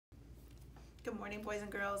Good morning, boys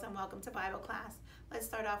and girls, and welcome to Bible class. Let's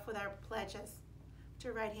start off with our pledges. Put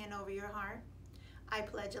your right hand over your heart. I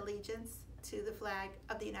pledge allegiance to the flag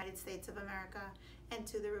of the United States of America and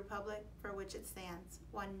to the republic for which it stands,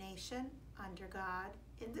 one nation, under God,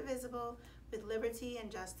 indivisible, with liberty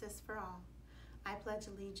and justice for all. I pledge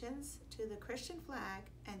allegiance to the Christian flag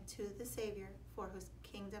and to the Savior for whose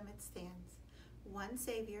kingdom it stands, one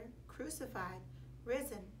Savior, crucified,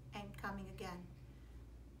 risen, and coming again,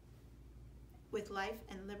 with life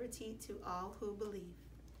and liberty to all who believe.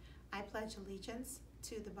 I pledge allegiance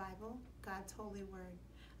to the Bible, God's holy word.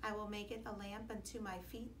 I will make it a lamp unto my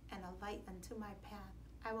feet and a light unto my path.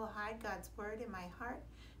 I will hide God's word in my heart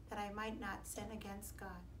that I might not sin against God.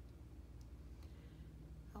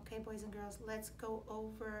 Okay, boys and girls, let's go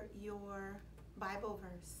over your Bible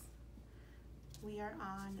verse. We are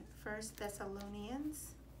on 1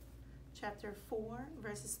 Thessalonians chapter 4,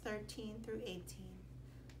 verses 13 through 18.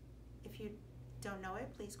 If you don't know it,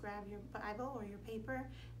 please grab your Bible or your paper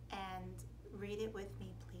and read it with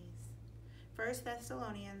me, please. 1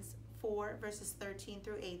 Thessalonians 4, verses 13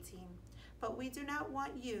 through 18. But we do not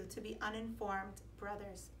want you to be uninformed,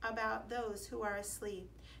 brothers, about those who are asleep,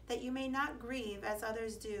 that you may not grieve as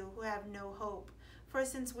others do who have no hope. For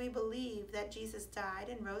since we believe that Jesus died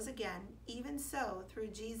and rose again, even so, through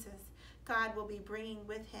Jesus, God will be bringing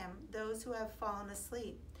with him those who have fallen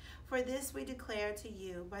asleep. For this we declare to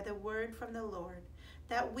you by the word from the Lord,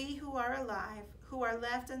 that we who are alive, who are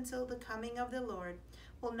left until the coming of the Lord,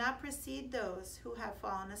 will not precede those who have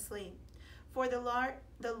fallen asleep. For the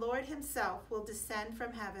Lord himself will descend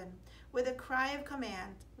from heaven with a cry of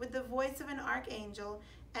command, with the voice of an archangel,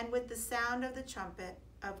 and with the sound of the trumpet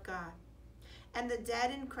of God. And the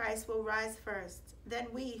dead in Christ will rise first. Then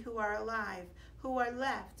we who are alive, who are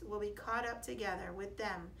left, will be caught up together with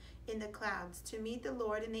them in the clouds to meet the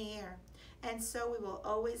Lord in the air. And so we will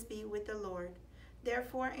always be with the Lord.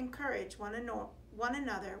 Therefore encourage one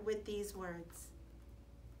another with these words.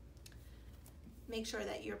 Make sure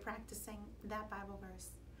that you're practicing that Bible verse.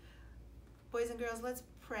 Boys and girls, let's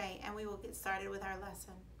pray and we will get started with our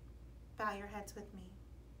lesson. Bow your heads with me.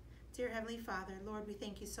 Dear Heavenly Father, Lord, we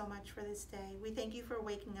thank you so much for this day. We thank you for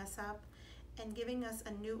waking us up and giving us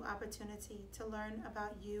a new opportunity to learn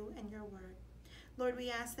about you and your word. Lord,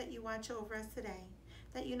 we ask that you watch over us today,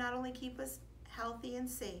 that you not only keep us healthy and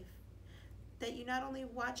safe, that you not only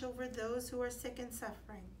watch over those who are sick and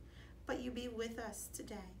suffering, but you be with us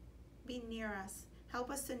today. Be near us.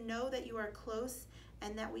 Help us to know that you are close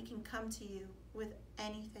and that we can come to you with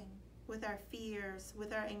anything, with our fears,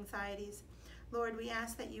 with our anxieties. Lord, we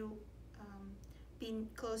ask that you be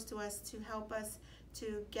close to us to help us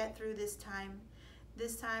to get through this time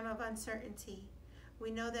of uncertainty.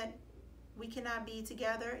 We know that we cannot be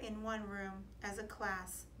together in one room as a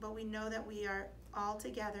class, but we know that we are all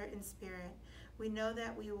together in spirit. We know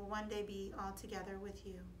that we will one day be all together with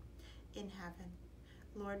you in heaven.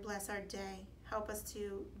 Lord, bless our day. Help us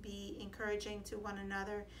to be encouraging to one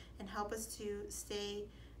another and help us to stay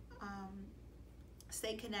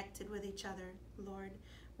connected with each other, Lord.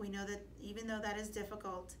 We know that even though that is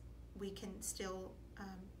difficult, we can still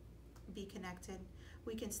be connected.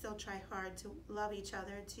 We can still try hard to love each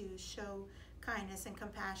other, to show kindness and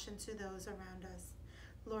compassion to those around us.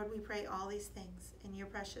 Lord, we pray all these things in your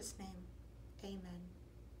precious name. Amen.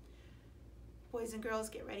 Boys and girls,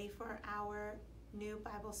 get ready for our new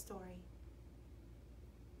Bible story.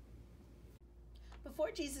 Before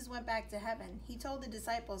Jesus went back to heaven, he told the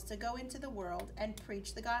disciples to go into the world and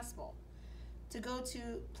preach the gospel, to go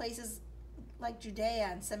to places like Judea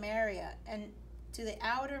and Samaria and to the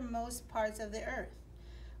outermost parts of the earth.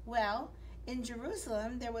 Well, in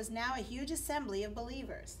Jerusalem there was now a huge assembly of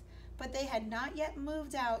believers, but they had not yet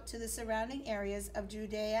moved out to the surrounding areas of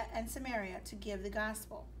Judea and Samaria to give the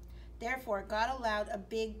gospel. Therefore, God allowed a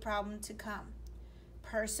big problem to come: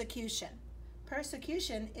 persecution.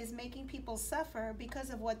 Persecution is making people suffer because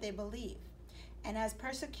of what they believe. And as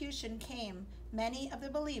persecution came, many of the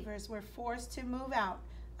believers were forced to move out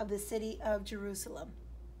of the city of Jerusalem.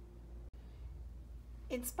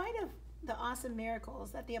 In spite of the awesome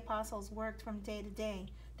miracles that the apostles worked from day to day,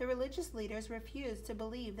 the religious leaders refused to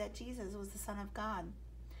believe that Jesus was the Son of God.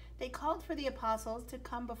 They called for the apostles to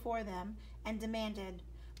come before them and demanded,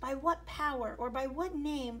 "By what power or by what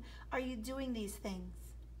name are you doing these things?"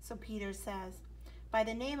 So Peter says, "By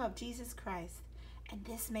the name of Jesus Christ." And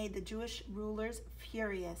this made the Jewish rulers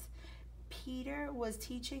furious. Peter was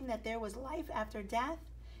teaching that there was life after death.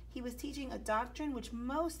 He was teaching a doctrine which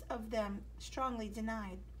most of them strongly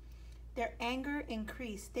denied. Their anger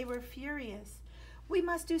increased. They were furious. "We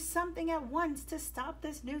must do something at once to stop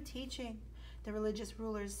this new teaching," the religious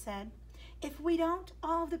rulers said. If we don't,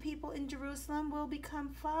 all of the people in Jerusalem will become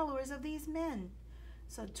followers of these men."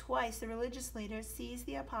 So twice the religious leaders seized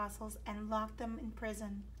the apostles and locked them in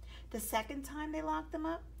prison. The second time they locked them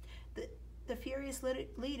up, the furious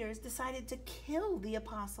leaders decided to kill the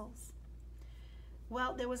apostles.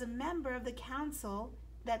 Well, there was a member of the council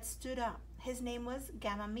that stood up. His name was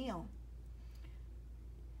Gamaliel.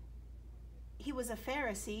 He was a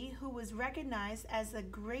Pharisee who was recognized as the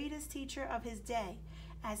greatest teacher of his day,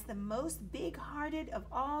 as the most big-hearted of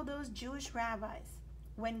all those Jewish rabbis.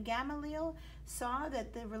 When Gamaliel saw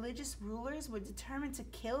that the religious rulers were determined to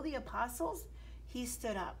kill the apostles, he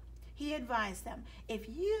stood up. He advised them, if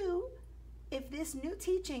this new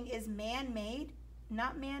teaching is man-made,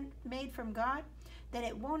 not man-made from God, then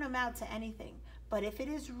it won't amount to anything. But if it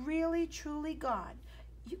is really, truly God,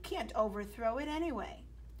 you can't overthrow it anyway.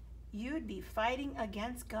 You'd be fighting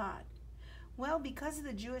against God. Well, because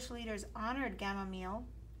the Jewish leaders honored Gamaliel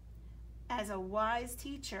as a wise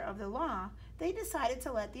teacher of the law, they decided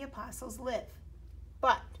to let the apostles live.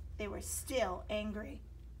 But they were still angry.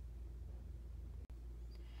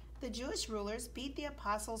 The Jewish rulers beat the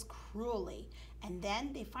apostles cruelly, and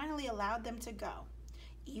then they finally allowed them to go.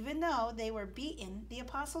 Even though they were beaten, the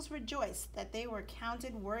apostles rejoiced that they were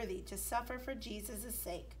counted worthy to suffer for Jesus'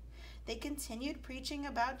 sake. They continued preaching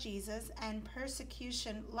about Jesus, and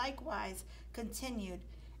persecution likewise continued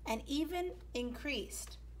and even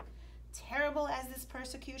increased. Terrible as this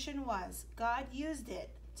persecution was, God used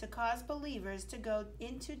it to cause believers to go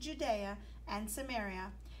into Judea and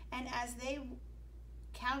Samaria, and as they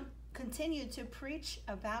continued to preach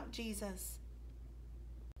about Jesus.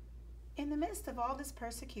 In the midst of all this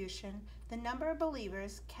persecution, the number of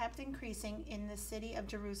believers kept increasing in the city of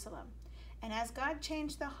Jerusalem. And as God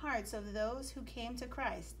changed the hearts of those who came to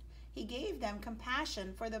Christ, he gave them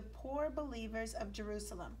compassion for the poor believers of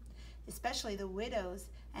Jerusalem, especially the widows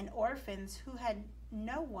and orphans who had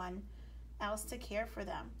no one else to care for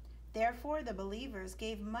them. Therefore, the believers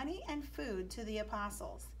gave money and food to the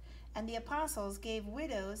apostles, and the apostles gave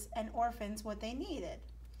widows and orphans what they needed.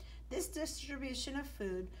 This distribution of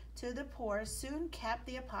food to the poor soon kept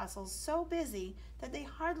the apostles so busy that they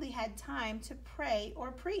hardly had time to pray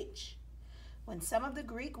or preach. When some of the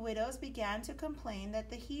Greek widows began to complain that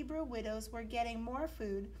the Hebrew widows were getting more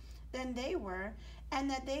food than they were, and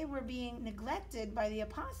that they were being neglected by the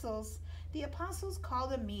apostles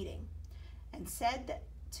called a meeting and said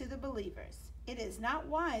to the believers, "It is not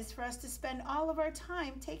wise for us to spend all of our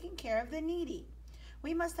time taking care of the needy.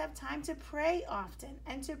 We must have time to pray often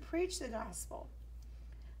and to preach the gospel.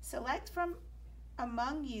 Select from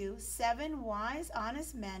among you 7 wise,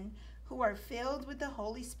 honest men who are filled with the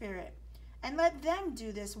Holy Spirit, and let them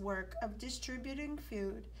do this work of distributing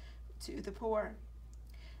food to the poor.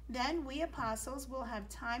 Then we apostles will have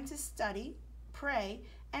time to study, pray,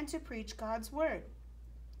 and to preach God's word."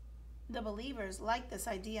 The believers liked this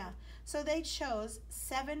idea, so they chose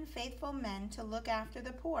 7 faithful men to look after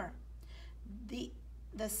the poor.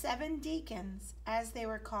 The 7 deacons, as they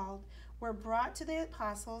were called, were brought to the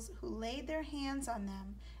apostles, who laid their hands on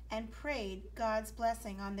them and prayed God's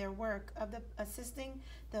blessing on their work of assisting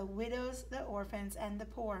the widows, the orphans, and the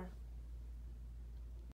poor.